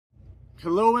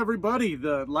Hello everybody.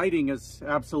 The lighting is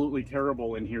absolutely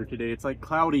terrible in here today. It's like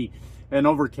cloudy and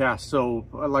overcast. So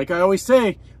like I always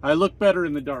say, I look better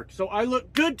in the dark. So I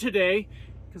look good today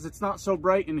because it's not so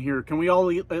bright in here. Can we all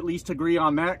at least agree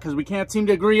on that? Because we can't seem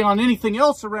to agree on anything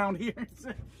else around here.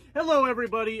 Hello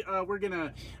everybody. We're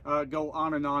gonna go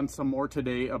on and on some more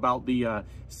today about the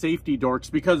safety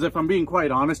dorks, because if I'm being quite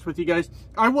honest with you guys,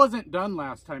 I wasn't done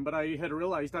last time, but I had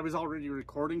realized I was already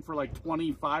recording for like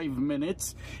 25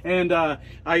 minutes, and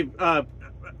I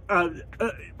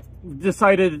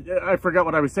decided, I forgot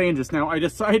what I was saying just now. I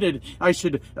decided I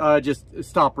should just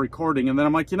stop recording, and then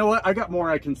I'm like, you know what, I got more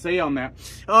I can say on that.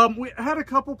 We had a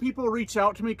couple people reach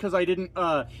out to me because I didn't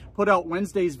put out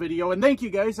Wednesday's video, and thank you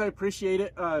guys, I appreciate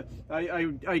it.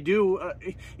 I do,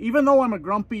 even though I'm a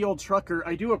grumpy old trucker,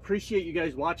 I do appreciate you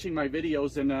guys watching my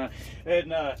videos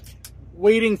and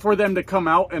waiting for them to come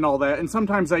out and all that. And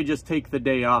sometimes I just take the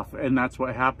day off, and that's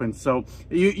what happens. So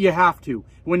you have to.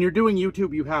 When you're doing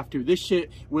YouTube, you have to. This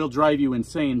shit will drive you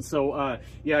insane. So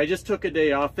yeah, I just took a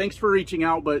day off. Thanks for reaching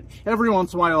out, but every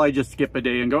once in a while I just skip a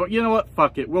day and go, you know what,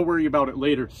 fuck it, we'll worry about it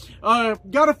later.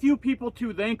 Got a few people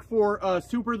to thank for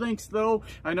super thanks though.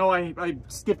 I know I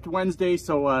skipped Wednesday,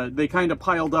 so they kind of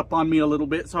piled up on me a little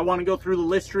bit, so I want to go through the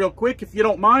list real quick if you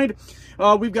don't mind.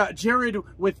 We've got Jared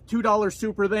with $2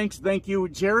 super thanks. Thank you,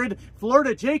 Jared.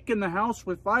 Florida Jake in the house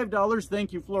with $5.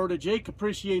 Thank you, Florida Jake.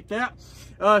 Appreciate that.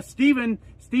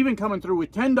 Steven coming through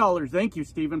with $10. Thank you,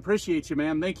 Steven. Appreciate you,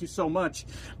 man. Thank you so much.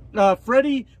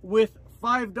 Freddie with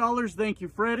 $5. Thank you,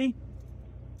 Freddie.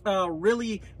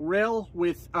 Really Rel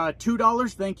with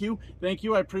 $2. Thank you. Thank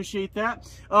you. I appreciate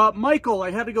that. Michael,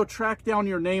 I had to go track down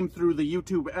your name through the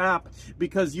YouTube app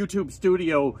because YouTube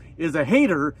Studio is a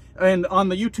hater, and on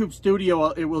the YouTube Studio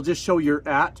it will just show your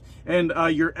 @ and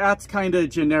your @'s kind of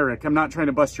generic. I'm not trying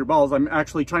to bust your balls. I'm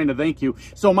actually trying to thank you.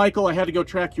 So Michael, I had to go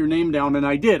track your name down, and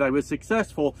I did. I was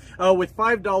successful with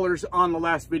 $5 on the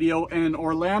last video, and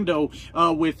Orlando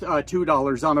with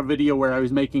 $2 on a video where I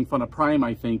was making fun of Prime,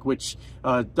 I think, which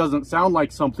doesn't sound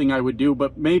like something I would do,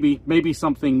 but maybe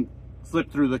something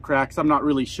slipped through the cracks. I'm not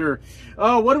really sure.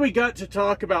 What do we got to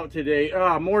talk about today?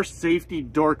 More safety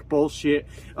dork bullshit.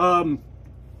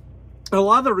 A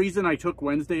lot of the reason I took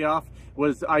Wednesday off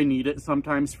was I need it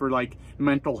sometimes for like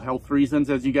mental health reasons.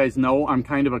 As you guys know, I'm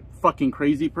kind of a fucking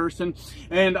crazy person,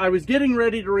 and I was getting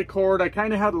ready to record. I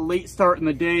kind of had a late start in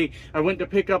the day. I went to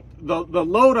pick up the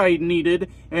load I needed,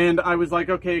 and I was like,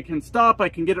 okay, I can stop, I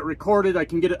can get it recorded, I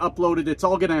can get it uploaded, it's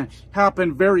all gonna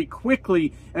happen very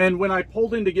quickly. And when I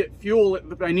pulled in to get fuel,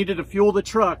 I needed to fuel the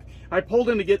truck. I pulled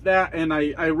in to get that, and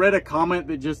I read a comment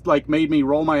that just like made me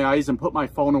roll my eyes and put my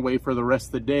phone away for the rest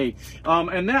of the day.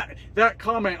 And that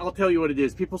comment, I'll tell you what it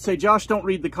is. People say, Josh, don't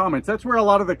read the comments. That's where a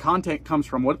lot of the content comes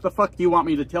from. What the fuck do you want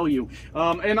me to tell you?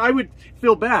 And I would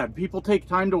feel bad. People take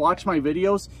time to watch my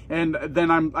videos, and then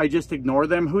I just ignore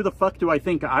them. Who the fuck do I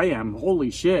think I am?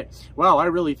 Holy shit. Wow, I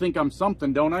really think I'm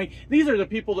something, don't I? These are the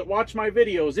people that watch my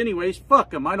videos. Anyways,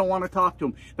 fuck them. I don't want to talk to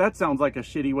them. That sounds like a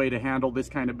shitty way to handle this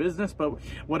kind of business, but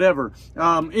whatever.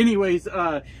 Anyways,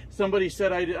 somebody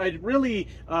said I'd really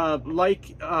like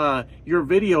your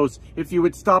videos if you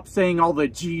would stop saying all the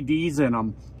GDs in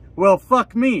them. Well,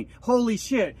 fuck me. Holy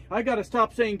shit. I gotta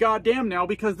stop saying goddamn now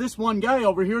because this one guy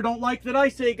over here don't like that I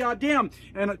say goddamn.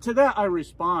 And to that I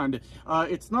respond,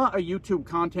 it's not a YouTube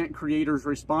content creator's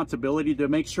responsibility to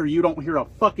make sure you don't hear a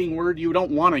fucking word you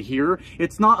don't want to hear.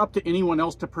 It's not up to anyone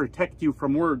else to protect you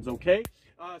from words, okay?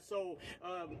 So,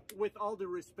 with all due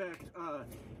respect,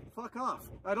 fuck off.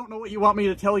 I don't know what you want me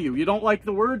to tell you. You don't like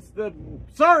the words?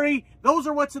 Sorry, those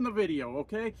are what's in the video,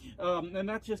 okay? And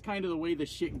that's just kind of the way the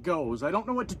shit goes. I don't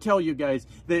know what to tell you guys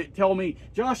that tell me,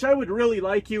 Josh, I would really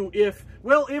like you if,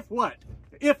 well, if what?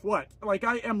 If what? Like,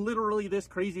 I am literally this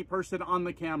crazy person on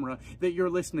the camera that you're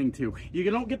listening to. You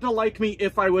don't get to like me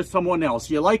if I was someone else.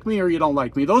 You like me or you don't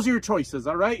like me. Those are your choices,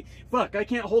 all right? Fuck, I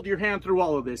can't hold your hand through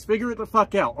all of this. Figure it the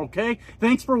fuck out, okay?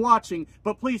 Thanks for watching,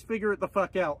 but please figure it the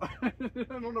fuck out. I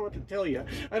don't know what to tell you.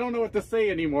 I don't know what to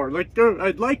say anymore. Like,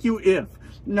 I'd like you if.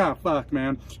 Nah, fuck,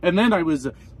 man. And then I was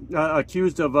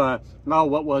accused of, oh,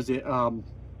 what was it?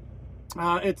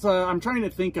 I'm trying to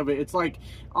think of it. It's like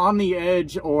On the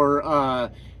Edge, or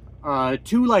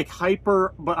too like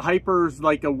hyper, but hyper's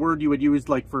like a word you would use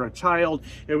like for a child.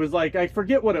 It was like, I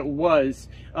forget what it was,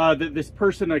 that this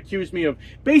person accused me of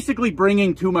basically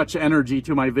bringing too much energy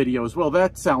to my videos. Well,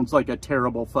 that sounds like a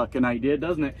terrible fucking idea,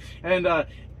 doesn't it? And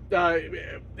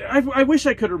I wish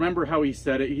I could remember how he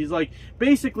said it. He's like,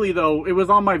 basically though, it was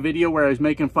on my video where I was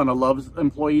making fun of Love's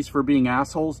employees for being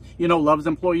assholes. You know, Love's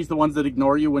employees, the ones that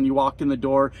ignore you when you walk in the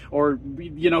door, or,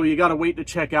 you know, you gotta wait to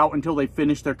check out until they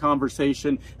finish their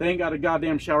conversation. They ain't got a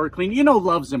goddamn shower clean. You know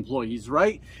Love's employees,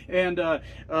 right? And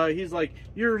he's like,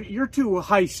 you're too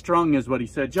high-strung is what he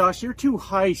said. Josh, you're too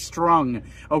high-strung,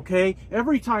 okay?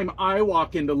 Every time I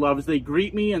walk into Love's, they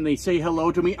greet me and they say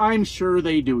hello to me. I'm sure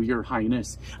they do, Your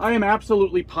Highness. I am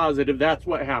absolutely positive that's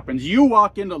what happens. You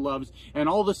walk into Love's and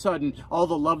all of a sudden, all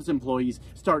the Love's employees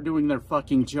start doing their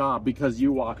fucking job because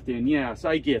you walked in. Yes,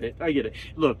 I get it. I get it.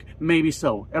 Look, maybe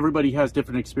so. Everybody has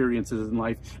different experiences in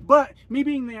life. But me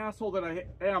being the asshole that I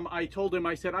am, I told him,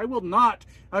 I said, I will not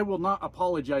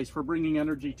apologize for bringing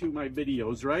energy to my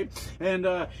videos, right? And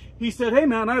he said, hey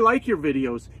man, I like your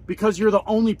videos because you're the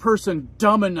only person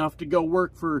dumb enough to go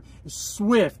work for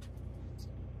Swift.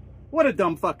 What a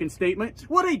dumb fucking statement.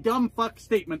 What a dumb fuck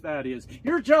statement that is.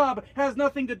 Your job has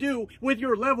nothing to do with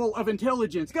your level of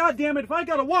intelligence. God damn it, if I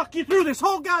gotta walk you through this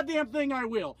whole goddamn thing, I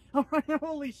will. All right,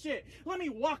 holy shit. Let me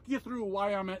walk you through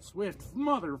why I'm at Swift.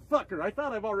 Motherfucker, I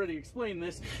thought I've already explained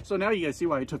this. So now you guys see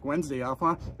why I took Wednesday off,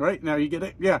 huh? Right, now you get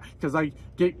it? Yeah, because I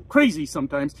get crazy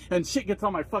sometimes and shit gets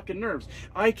on my fucking nerves.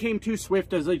 I came to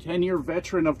Swift as a 10-year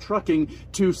veteran of trucking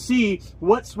to see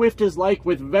what Swift is like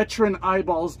with veteran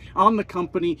eyeballs on the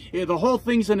company. The whole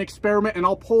thing's an experiment, and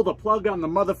I'll pull the plug on the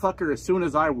motherfucker as soon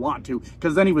as I want to,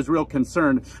 because then he was real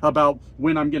concerned about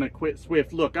when I'm gonna quit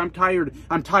Swift. Look, I'm tired,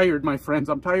 my friends.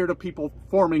 I'm tired of people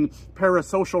forming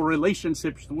parasocial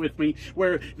relationships with me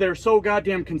where they're so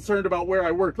goddamn concerned about where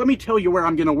I work. Let me tell you where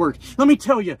I'm gonna work. Let me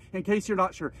tell you, in case you're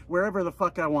not sure, wherever the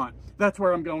fuck I want. That's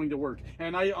where I'm going to work.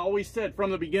 And I always said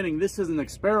from the beginning, this is an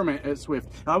experiment at Swift.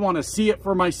 I want to see it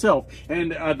for myself.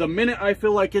 And the minute I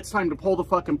feel like it's time to pull the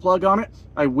fucking plug on it,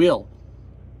 I will.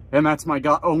 And that's my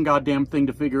own goddamn thing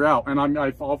to figure out. And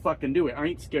I'll fucking do it. I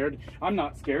ain't scared. I'm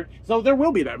not scared. So there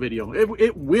will be that video.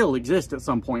 It will exist at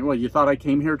some point. Well, you thought I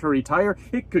came here to retire?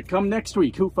 It could come next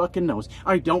week. Who fucking knows?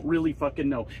 I don't really fucking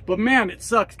know. But man, it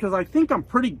sucks because I think I'm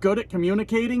pretty good at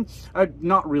communicating.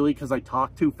 Not really, because I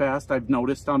talk too fast. I've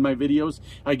noticed on my videos,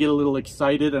 I get a little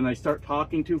excited and I start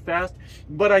talking too fast.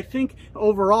 But I think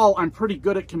overall, I'm pretty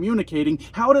good at communicating.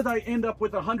 How did I end up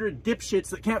with 100 dipshits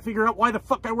that can't figure out why the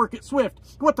fuck I work at Swift?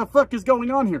 What the fuck is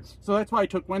going on here? So that's why I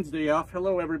took Wednesday off.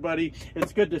 Hello everybody,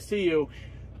 it's good to see you.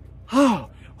 Oh,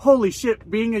 holy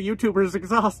shit, being a YouTuber is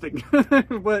exhausting.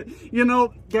 But you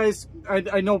know guys,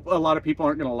 I know a lot of people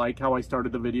aren't gonna like how I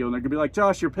started the video, and they're gonna be like,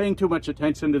 Josh, you're paying too much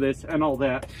attention to this and all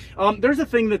that. There's a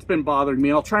thing that's been bothering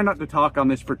me. I'll try not to talk on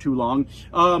this for too long.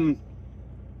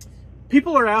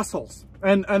 People are assholes.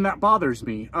 And that bothers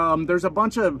me. There's a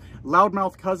bunch of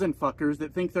loudmouth cousin fuckers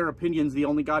that think their opinion's the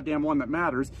only goddamn one that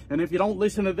matters. And if you don't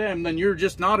listen to them, then you're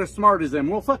just not as smart as them.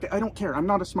 Well, fuck it. I don't care. I'm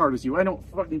not as smart as you. I don't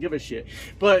fucking give a shit.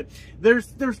 But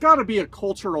there's got to be a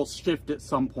cultural shift at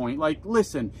some point. Like,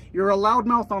 listen, you're a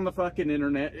loudmouth on the fucking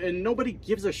internet, and nobody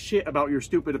gives a shit about your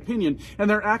stupid opinion. And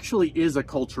there actually is a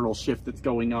cultural shift that's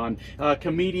going on.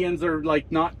 Comedians are,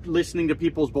 like, not listening to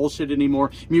people's bullshit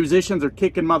anymore. Musicians are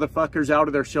kicking motherfuckers out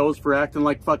of their shows for acting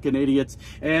like fucking idiots.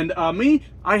 And me,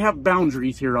 I have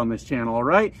boundaries here on this channel, all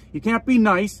right? You can't be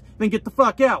nice, then get the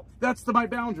fuck out. That's my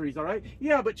boundaries, all right?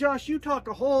 Yeah, but Josh, you talk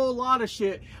a whole lot of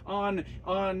shit on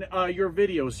your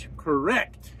videos.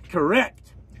 Correct.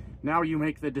 Now you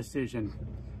make the decision.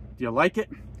 Do you like it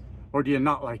or do you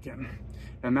not like it?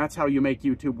 And that's how you make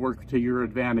YouTube work to your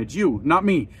advantage. You, not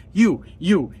me. You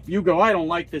go, I don't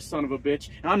like this son of a bitch.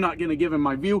 I'm not gonna give him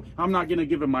my view. I'm not gonna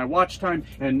give him my watch time,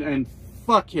 and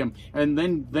fuck him. And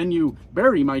then you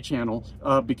bury my channel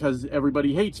because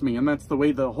everybody hates me, and that's the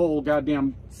way the whole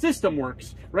goddamn system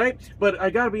works, right? But I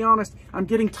gotta be honest, I'm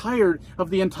getting tired of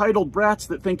the entitled brats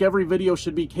that think every video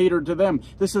should be catered to them.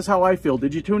 This is how I feel.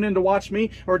 Did you tune in to watch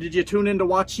me, or did you tune in to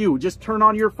watch you? Just turn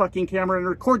on your fucking camera and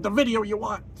record the video you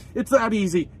want. It's that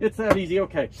easy. It's that easy.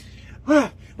 Okay.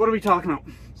 What are we talking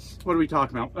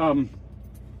about?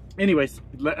 Anyways,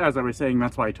 as I was saying,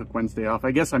 that's why I took Wednesday off.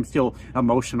 I guess I'm still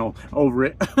emotional over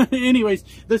it. Anyways,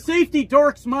 the safety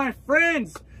dorks, my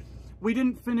friends. We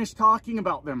didn't finish talking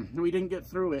about them. We didn't get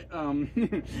through it.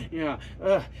 Yeah,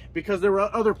 because there were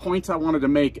other points I wanted to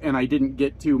make and I didn't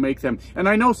get to make them. And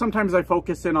I know sometimes I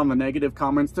focus in on the negative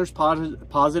comments. There's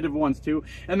positive ones too.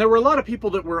 And there were a lot of people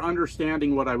that were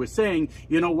understanding what I was saying.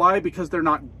 You know why? Because they're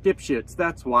not dipshits.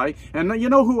 That's why. And you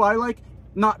know who I like?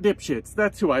 Not dipshits.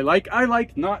 That's who I like. I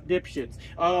like not dipshits.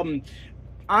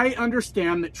 I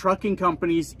understand that trucking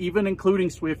companies, even including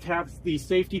Swift, have these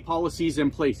safety policies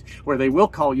in place where they will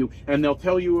call you and they'll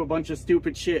tell you a bunch of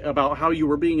stupid shit about how you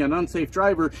were being an unsafe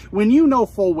driver when you know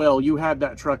full well you had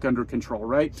that truck under control,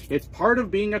 right? It's part of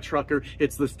being a trucker.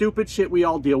 It's the stupid shit we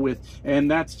all deal with,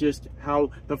 and that's just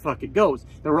how the fuck it goes.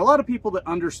 There were a lot of people that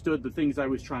understood the things I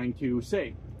was trying to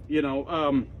say. You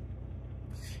know,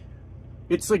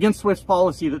 it's against Swift's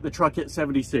policy that the truck hit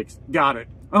 76. Got it.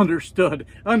 Understood.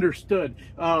 Understood.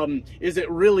 Is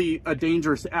it really a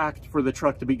dangerous act for the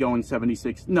truck to be going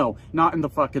 76? No, not in the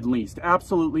fucking least.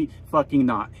 Absolutely fucking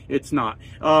not. It's not.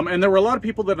 And there were a lot of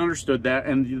people that understood that,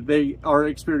 and they are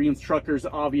experienced truckers,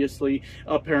 obviously,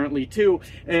 apparently too.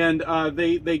 And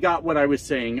they got what I was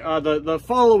saying. The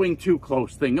following too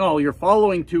close thing. Oh, you're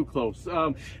following too close.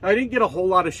 I didn't get a whole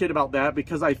lot of shit about that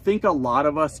because I think a lot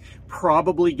of us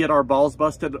probably get our balls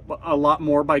busted a lot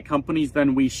more by companies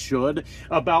than we should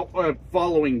about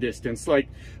following distance. Like,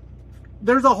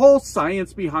 there's a whole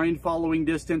science behind following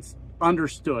distance.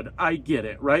 Understood. I get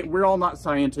it, right? We're all not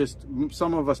scientists.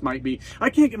 Some of us might be.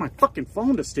 I can't get my fucking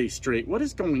phone to stay straight. What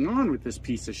is going on with this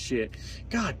piece of shit?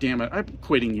 God damn it. I'm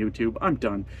quitting YouTube. I'm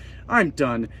done. I'm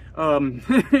done.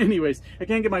 Anyways, I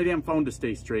can't get my damn phone to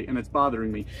stay straight, and it's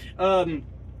bothering me.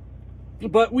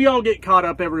 But we all get caught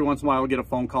up every once in a while. We get a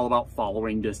phone call about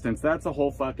following distance. That's a whole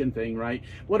fucking thing, right?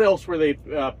 What else were they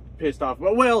pissed off?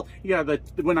 Well, yeah,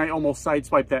 when I almost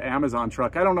sideswiped that Amazon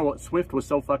truck. I don't know what Swift was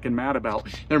so fucking mad about.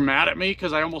 They're mad at me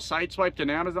because I almost sideswiped an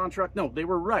Amazon truck? No, they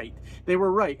were right. They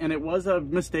were right. And it was a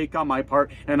mistake on my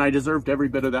part, and I deserved every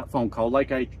bit of that phone call,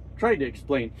 like I tried to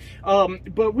explain.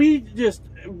 But we just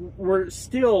were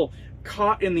still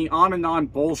caught in the on and on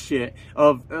bullshit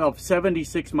of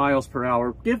 76 miles per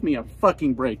hour. Give me a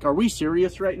fucking break. Are we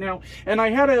serious right now? And I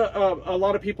had a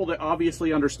lot of people that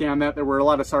obviously understand that. There were a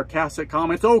lot of sarcastic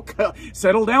comments. Oh,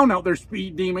 settle down out there,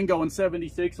 speed demon, going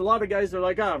 76. A lot of guys are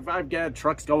like, oh, I've had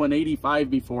trucks going 85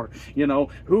 before. You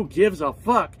know, who gives a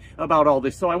fuck about all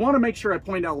this? So I want to make sure I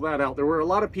point all that out. There were a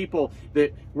lot of people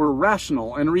that were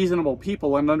rational and reasonable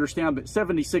people and understand that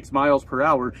 76 miles per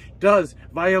hour does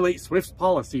violate Swift's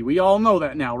policy. We all know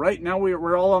that now, right? Now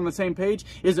we're all on the same page.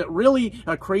 Is it really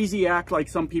a crazy act like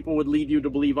some people would lead you to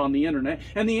believe on the internet?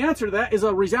 And the answer to that is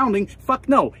a resounding fuck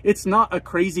no. It's not a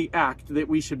crazy act that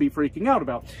we should be freaking out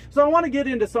about. So I want to get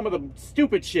into some of the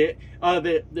stupid shit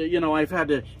that you know, I've had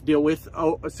to deal with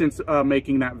since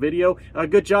making that video.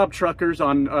 Good job, truckers,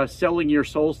 on selling your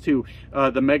souls to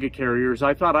the mega carriers.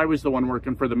 I thought I was the one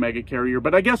working for the mega carrier,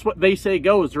 but I guess what they say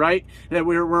goes, right? That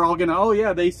we're all gonna, oh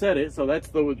yeah, they said it, so that's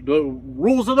the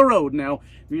rules of the road now.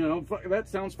 You know, that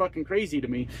sounds fucking crazy to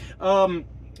me.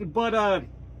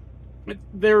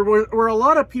 There were a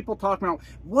lot of people talking about,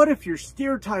 what if your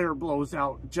steer tire blows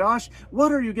out? Josh,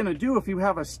 what are you gonna do if you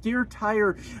have a steer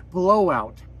tire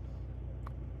blowout?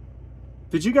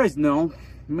 Did you guys know?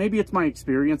 Maybe it's my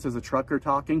experience as a trucker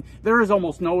talking. There is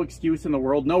almost no excuse in the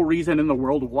world, no reason in the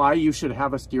world why you should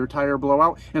have a steer tire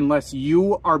blowout unless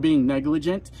you are being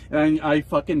negligent. And I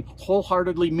fucking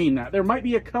wholeheartedly mean that. There might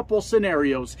be a couple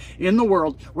scenarios in the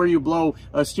world where you blow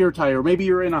a steer tire. Maybe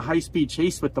you're in a high-speed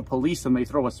chase with the police and they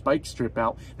throw a spike strip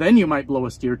out. Then you might blow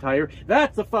a steer tire.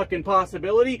 That's a fucking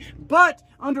possibility. But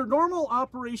under normal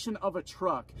operation of a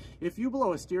truck, if you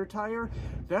blow a steer tire,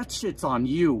 that shit's on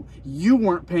you. You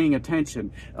weren't paying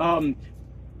attention.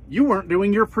 You weren't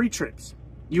doing your pre-trips.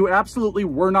 You absolutely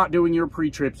were not doing your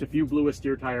pre-trips if you blew a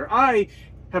steer tire. I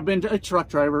have been a truck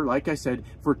driver, like I said,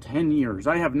 for 10 years.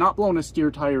 I have not blown a steer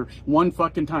tire one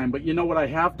fucking time. But you know what I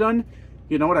have done?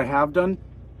 You know what I have done?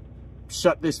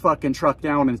 Shut this fucking truck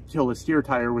down until the steer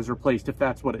tire was replaced, if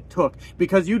that's what it took.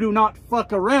 Because you do not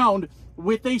fuck around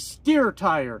with a steer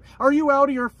tire. Are you out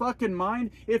of your fucking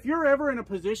mind? If you're ever in a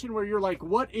position where you're like,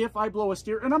 what if I blow a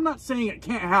steer? And I'm not saying it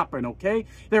can't happen, okay?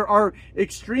 There are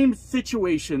extreme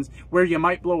situations where you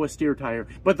might blow a steer tire,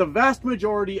 but the vast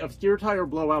majority of steer tire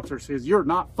blowouts are because you're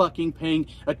not fucking paying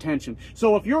attention.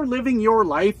 So if you're living your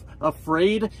life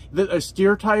afraid that a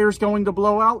steer tire is going to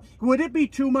blow out, would it be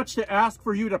too much to ask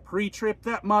for you to pre-trip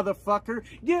that motherfucker?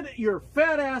 Get your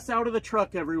fat ass out of the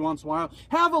truck every once in a while.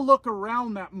 Have a look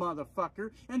around that motherfucker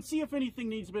and see if anything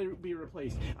needs to be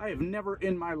replaced. I have never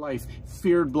in my life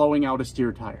feared blowing out a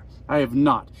steer tire. I have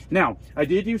not. Now, I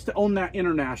did used to own that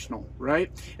International,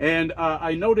 right? And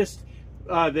I noticed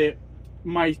that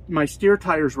my steer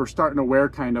tires were starting to wear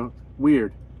kind of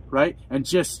weird, right? And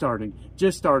just starting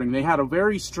just starting. They had a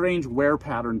very strange wear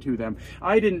pattern to them.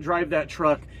 I didn't drive that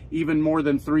truck even more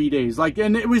than 3 days. Like,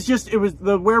 and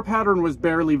the wear pattern was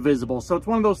barely visible. So it's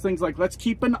one of those things like, let's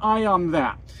keep an eye on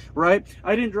that, right?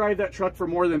 I didn't drive that truck for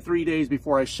more than 3 days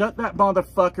before I shut that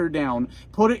motherfucker down,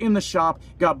 put it in the shop,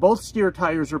 got both steer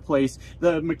tires replaced.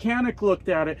 The mechanic looked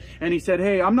at it and he said,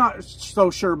 hey, I'm not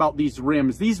so sure about these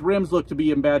rims. These rims look to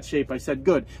be in bad shape. I said,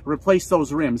 good, replace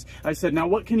those rims. I said, now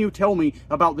what can you tell me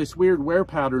about this weird wear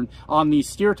pattern on these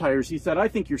steer tires? He said, I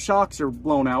think your shocks are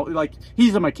blown out. Like,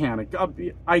 he's a mechanic.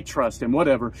 I trust him,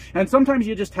 whatever. And sometimes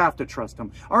you just have to trust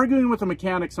him. Arguing with a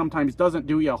mechanic sometimes doesn't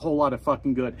do you a whole lot of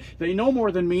fucking good. They know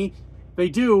more than me. They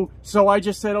do. So I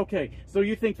just said, okay, so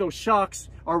you think those shocks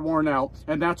are worn out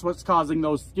and that's what's causing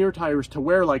those steer tires to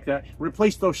wear like that?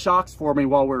 Replace those shocks for me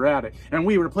while we're at it. And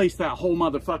we replaced that whole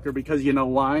motherfucker because you know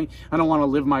why? I don't want to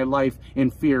live my life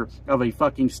in fear of a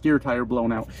fucking steer tire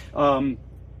blown out.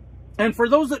 And for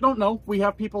those that don't know, we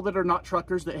have people that are not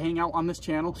truckers that hang out on this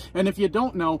channel. And if you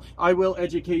don't know, I will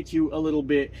educate you a little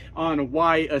bit on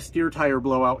why a steer tire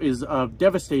blowout is a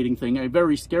devastating thing, a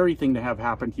very scary thing to have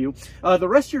happen to you. The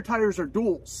rest of your tires are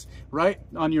duals, right?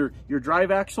 On your drive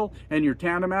axle and your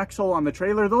tandem axle on the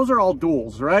trailer, those are all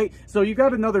duals, right? So you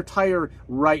got another tire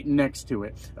right next to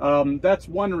it. That's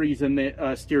one reason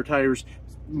that steer tires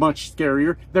much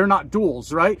scarier. They're not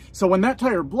duals, right? So when that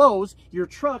tire blows, your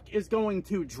truck is going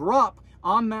to drop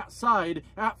on that side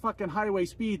at fucking highway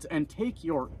speeds and take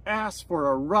your ass for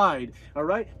a ride, all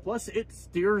right? Plus it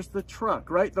steers the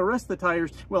truck, right? The rest of the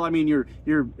tires, well, I mean, your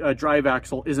drive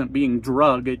axle isn't being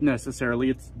drugged necessarily,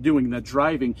 it's doing the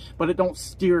driving, but it don't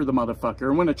steer the motherfucker.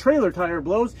 And when a trailer tire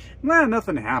blows,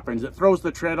 nothing happens. It throws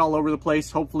the tread all over the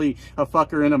place. Hopefully a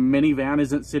fucker in a minivan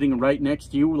isn't sitting right next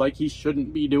to you like he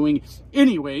shouldn't be doing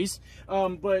anyways.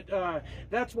 But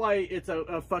that's why it's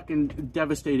a fucking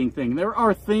devastating thing. There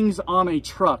are things on a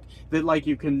truck that like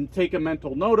you can take a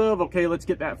mental note of. Okay, let's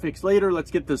get that fixed later. Let's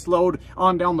get this load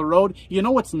on down the road. You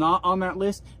know what's not on that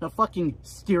list? The fucking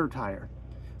steer tire.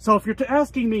 So if you're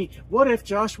asking me, what if,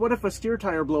 Josh, what if a steer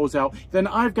tire blows out? Then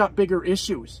I've got bigger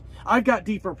issues. I've got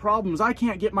deeper problems. I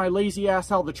can't get my lazy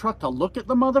ass out of the truck to look at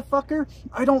the motherfucker.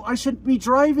 I shouldn't be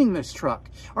driving this truck.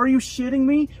 Are you shitting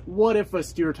me? What if a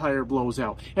steer tire blows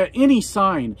out? At any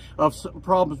sign of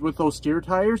problems with those steer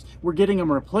tires, we're getting them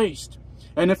replaced.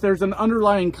 And if there's an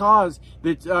underlying cause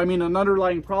an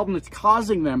underlying problem that's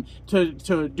causing them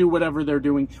to do whatever they're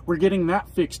doing, we're getting that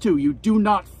fixed too. You do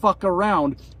not fuck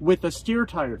around with a steer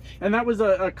tire. And that was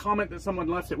a comment that someone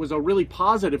left. It was a really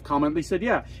positive comment. They said,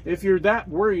 yeah, if you're that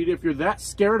worried, if you're that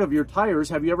scared of your tires,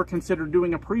 have you ever considered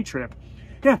doing a pre-trip?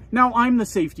 Yeah, now I'm the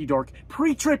safety dork.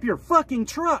 Pre-trip your fucking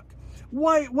truck.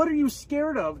 Why? What are you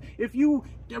scared of?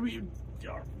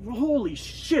 Holy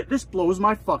shit, this blows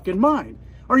my fucking mind.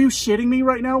 Are you shitting me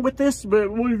right now with this? But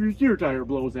what if your steer tire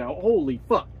blows out? Holy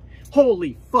fuck.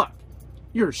 Holy fuck.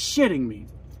 You're shitting me.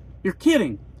 You're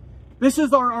kidding. This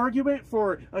is our argument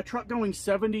for a truck going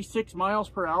 76 miles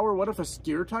per hour. What if a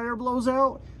steer tire blows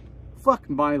out? Fuck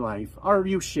my life. Are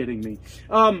you shitting me?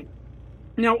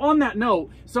 Now, on that note,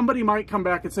 somebody might come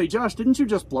back and say, Josh, didn't you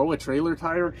just blow a trailer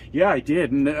tire? Yeah, I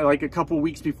did. And like a couple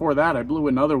weeks before that, I blew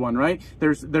another one, right?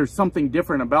 There's something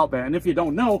different about that. And if you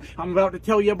don't know, I'm about to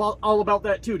tell you all about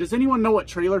that too. Does anyone know what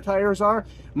trailer tires are?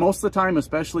 Most of the time,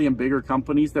 especially in bigger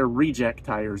companies, they're reject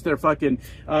tires. They're fucking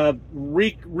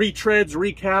retreads,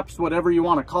 recaps, whatever you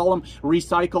want to call them,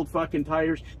 recycled fucking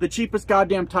tires. The cheapest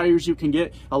goddamn tires you can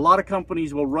get. A lot of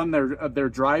companies will run their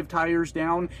drive tires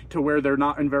down to where they're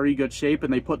not in very good shape,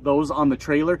 and they put those on the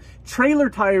trailer. Trailer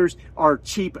tires are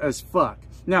cheap as fuck.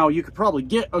 Now, you could probably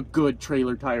get a good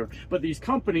trailer tire, but these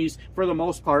companies, for the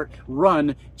most part,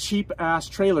 run cheap-ass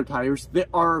trailer tires that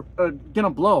are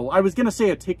gonna blow. I was gonna say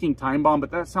a ticking time bomb,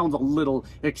 but that sounds a little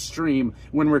extreme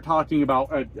when we're talking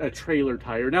about a trailer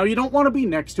tire. Now, you don't want to be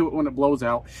next to it when it blows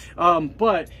out,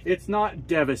 but it's not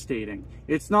devastating.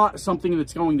 It's not something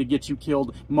that's going to get you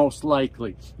killed, most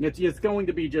likely. It's going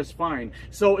to be just fine.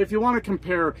 So if you want to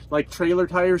compare, like, trailer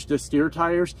tires to steer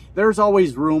tires, there's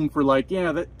always room for, like,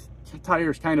 yeah, that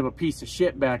tire's kind of a piece of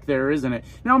shit back there, isn't it?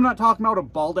 Now, I'm not talking about a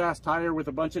bald-ass tire with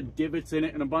a bunch of divots in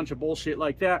it and a bunch of bullshit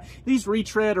like that. These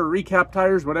retread or recap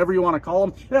tires, whatever you want to call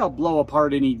them, they'll blow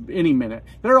apart any minute.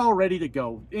 They're all ready to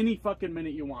go any fucking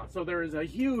minute you want. So there is a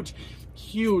huge,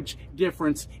 huge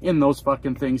difference in those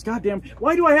fucking things. Goddamn,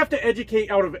 why do I have to educate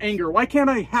out of anger? Why can't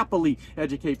I happily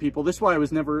educate people? This is why I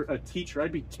was never a teacher.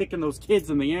 I'd be kicking those kids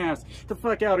in the ass. Get the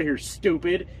fuck out of here,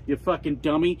 stupid, you fucking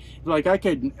dummy. Like, I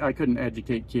couldn't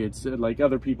educate kids. kids, like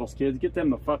other people's kids. Get them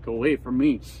the fuck away from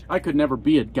me. I could never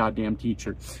be a goddamn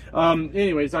teacher.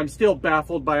 Anyways, I'm still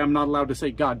baffled by I'm not allowed to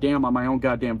say goddamn on my own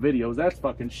goddamn videos. That's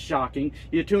fucking shocking.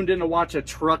 You tuned in to watch a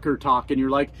trucker talk and you're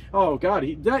like, oh God,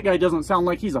 that guy doesn't sound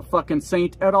like he's a fucking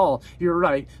saint at all. You're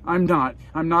right. I'm not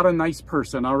a nice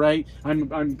person, all right?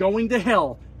 I'm going to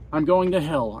hell. I'm going to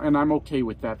hell, and I'm okay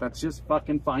with that. That's just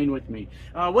fucking fine with me.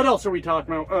 What else are we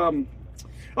talking about?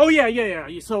 Oh, yeah.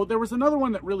 So there was another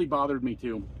one that really bothered me,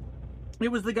 too.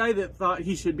 It was the guy that thought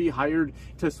he should be hired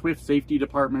to Swift Safety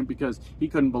Department because he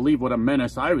couldn't believe what a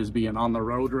menace I was being on the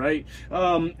road, right?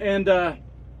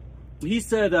 He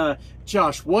said,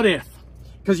 Josh, what if?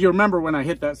 Because you remember when I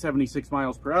hit that 76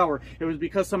 miles per hour, it was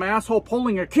because some asshole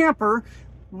pulling a camper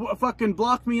fucking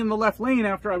blocked me in the left lane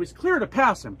after I was clear to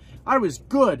pass him. I was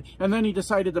good, and then he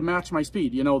decided to match my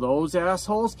speed. You know those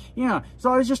assholes? Yeah,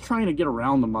 so I was just trying to get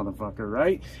around the motherfucker,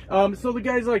 right? So the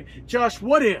guy's like, Josh,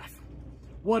 what if?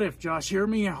 What if, Josh, hear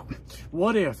me out.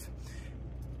 What if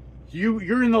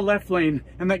you're in the left lane,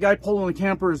 and that guy pulling the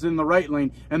camper is in the right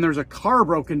lane, and there's a car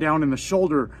broken down in the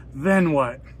shoulder, then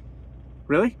what?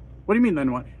 Really? What do you mean,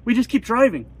 then what? We just keep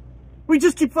driving. We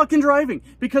just keep fucking driving,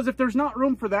 because if there's not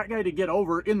room for that guy to get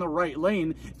over in the right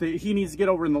lane, he needs to get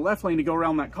over in the left lane to go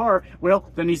around that car, well,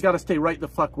 then he's got to stay right the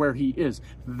fuck where he is.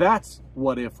 That's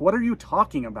what if. What are you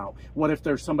talking about? What if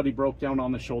there's somebody broke down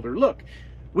on the shoulder? Look,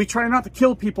 we try not to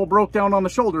kill people broke down on the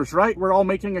shoulders, right? We're all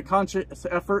making a conscious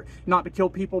effort not to kill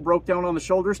people broke down on the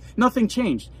shoulders. Nothing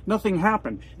changed. Nothing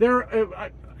happened.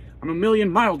 I'm a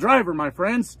million-mile driver, my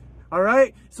friends. All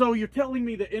right? So you're telling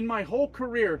me that in my whole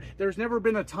career, there's never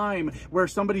been a time where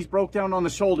somebody's broke down on the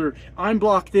shoulder, I'm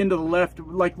blocked into the left.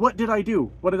 Like, what did I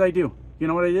do? What did I do? You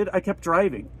know what I did? I kept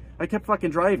driving. I kept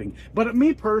fucking driving. But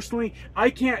me personally,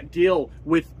 I can't deal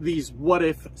with these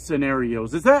what-if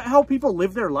scenarios. Is that how people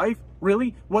live their life?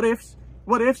 Really? What ifs?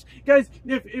 What ifs? Guys,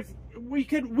 if we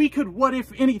could what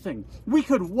if anything. We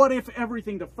could what if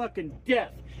everything to fucking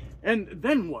death. And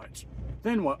then what?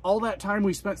 Then what? All that time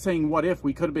we spent saying what if,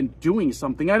 we could have been doing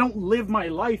something. I don't live my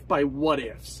life by what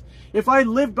ifs. If I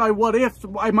lived by what if,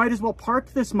 I might as well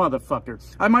park this motherfucker.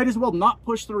 I might as well not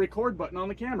push the record button on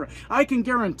the camera. I can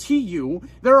guarantee you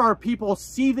there are people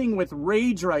seething with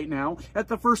rage right now at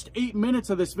the first 8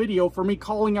 minutes of this video for me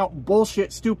calling out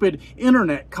bullshit, stupid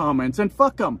internet comments. And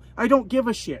fuck them. I don't give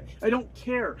a shit. I don't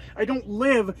care. I don't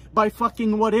live by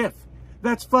fucking what if.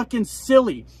 That's fucking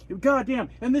silly. Goddamn.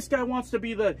 And this guy wants to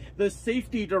be the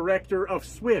safety director of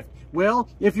Swift. Well,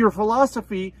 if your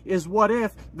philosophy is what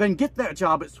if, then get that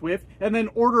job at Swift and then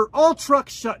order all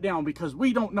trucks shut down because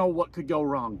we don't know what could go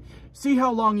wrong. See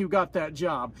how long you got that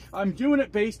job. I'm doing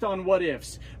it based on what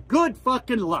ifs. Good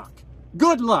fucking luck.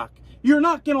 Good luck. You're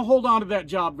not going to hold on to that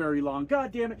job very long.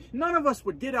 God damn it. None of us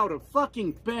would get out of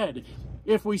fucking bed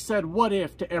if we said what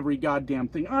if to every goddamn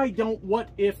thing. I don't what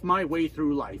if my way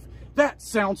through life. That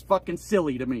sounds fucking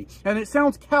silly to me. And it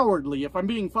sounds cowardly, if I'm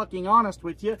being fucking honest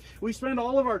with you. We spend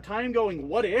all of our time going,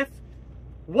 what if?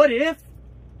 What if?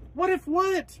 What if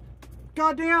what?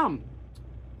 Goddamn.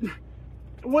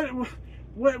 What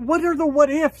are the what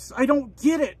ifs? I don't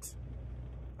get it.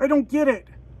 I don't get it.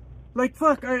 Like,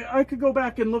 fuck, I could go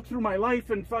back and look through my life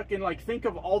and fucking, like, think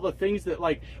of all the things that,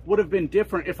 like, would have been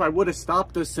different if I would have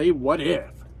stopped to say, what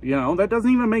if? You know, that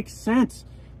doesn't even make sense.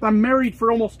 I'm married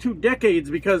for almost 2 decades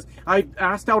because I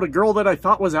asked out a girl that I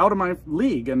thought was out of my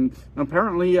league, and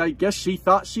apparently I guess she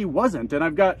thought she wasn't, and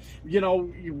I've got, you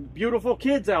know, beautiful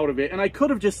kids out of it, and I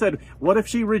could have just said, what if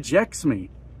she rejects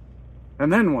me?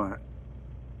 And then what?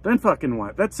 Then fucking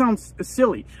what? That sounds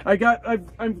silly.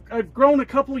 I've grown a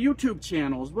couple YouTube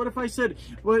channels. What if I said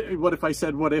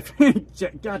what if?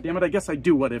 God damn it, I guess I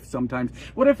do what if sometimes.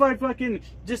 What if I fucking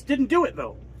just didn't do it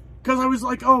though? Because I was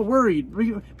like, oh, worried.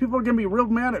 People are going to be real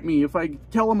mad at me if I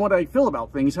tell them what I feel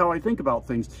about things, how I think about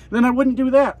things. Then I wouldn't do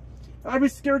that. I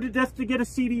was scared to death to get a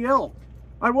CDL.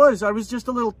 I was just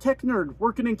a little tech nerd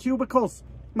working in cubicles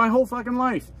my whole fucking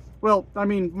life. Well, I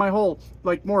mean, my whole,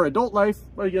 like, more adult life,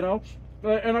 you know.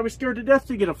 And I was scared to death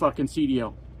to get a fucking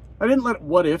CDL. I didn't let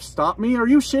what if stop me. Are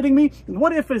you shitting me?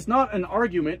 What if is not an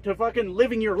argument to fucking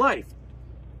living your life.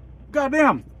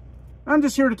 Goddamn. I'm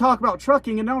just here to talk about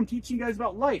trucking, and now I'm teaching you guys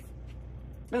about life.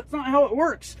 That's not how it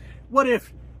works. What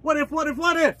if? What if? What if?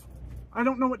 What if? I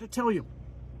don't know what to tell you.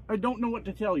 I don't know what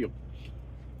to tell you.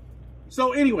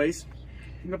 So anyways,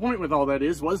 the point with all that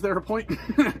is, was there a point?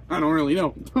 I don't really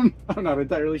know. I'm not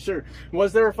entirely sure.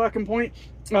 Was there a fucking point?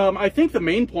 I think the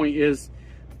main point is,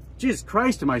 Jesus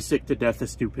Christ, am I sick to death of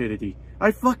stupidity.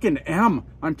 I fucking am.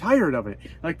 I'm tired of it.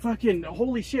 Like, fucking,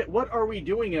 holy shit, what are we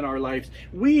doing in our lives?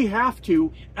 We have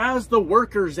to, as the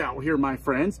workers out here, my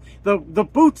friends, the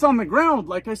boots on the ground,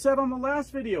 like I said on the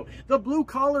last video, the blue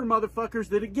collar motherfuckers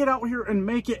that get out here and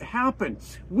make it happen.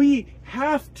 We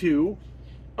have to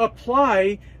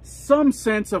apply some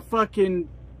sense of fucking,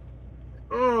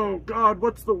 oh God,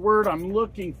 what's the word I'm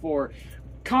looking for?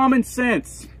 Common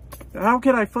sense. How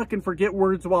can I fucking forget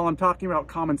words while I'm talking about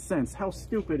common sense? How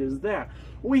stupid is that?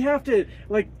 We have to,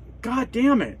 like, God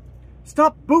damn it.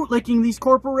 Stop bootlicking these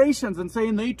corporations and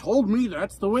saying they told me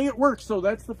that's the way it works, so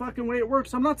that's the fucking way it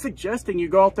works. I'm not suggesting you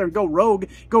go out there and go rogue,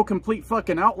 go complete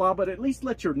fucking outlaw, but at least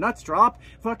let your nuts drop.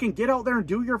 Fucking get out there and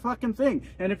do your fucking thing.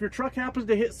 And if your truck happens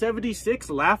to hit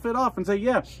 76, laugh it off and say,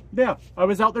 yeah, I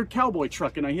was out there cowboy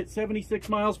trucking. I hit 76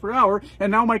 miles per hour,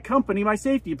 and now my company, my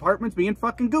safety department's being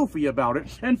fucking goofy about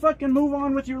it. And fucking move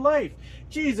on with your life.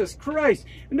 Jesus Christ,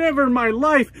 never in my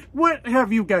life. What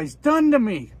have you guys done to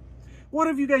me? What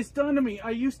have you guys done to me? I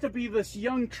used to be this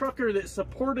young trucker that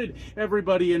supported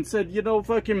everybody and said, you know,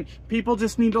 fucking people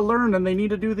just need to learn and they need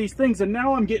to do these things. And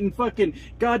now I'm getting fucking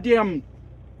goddamn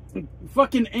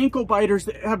fucking ankle biters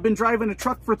that have been driving a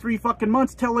truck for 3 fucking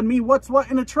months telling me what's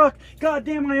what in a truck.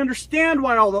 Goddamn, I understand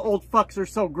why all the old fucks are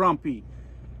so grumpy.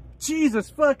 Jesus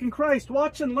fucking Christ,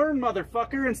 watch and learn,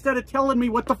 motherfucker, instead of telling me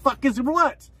what the fuck is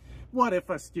what. What if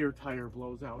a steer tire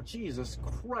blows out? Jesus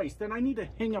Christ, then I need to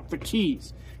hang up the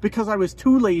keys because I was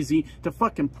too lazy to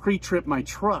fucking pre-trip my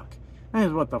truck. That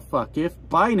is what the fuck if.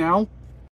 Bye now.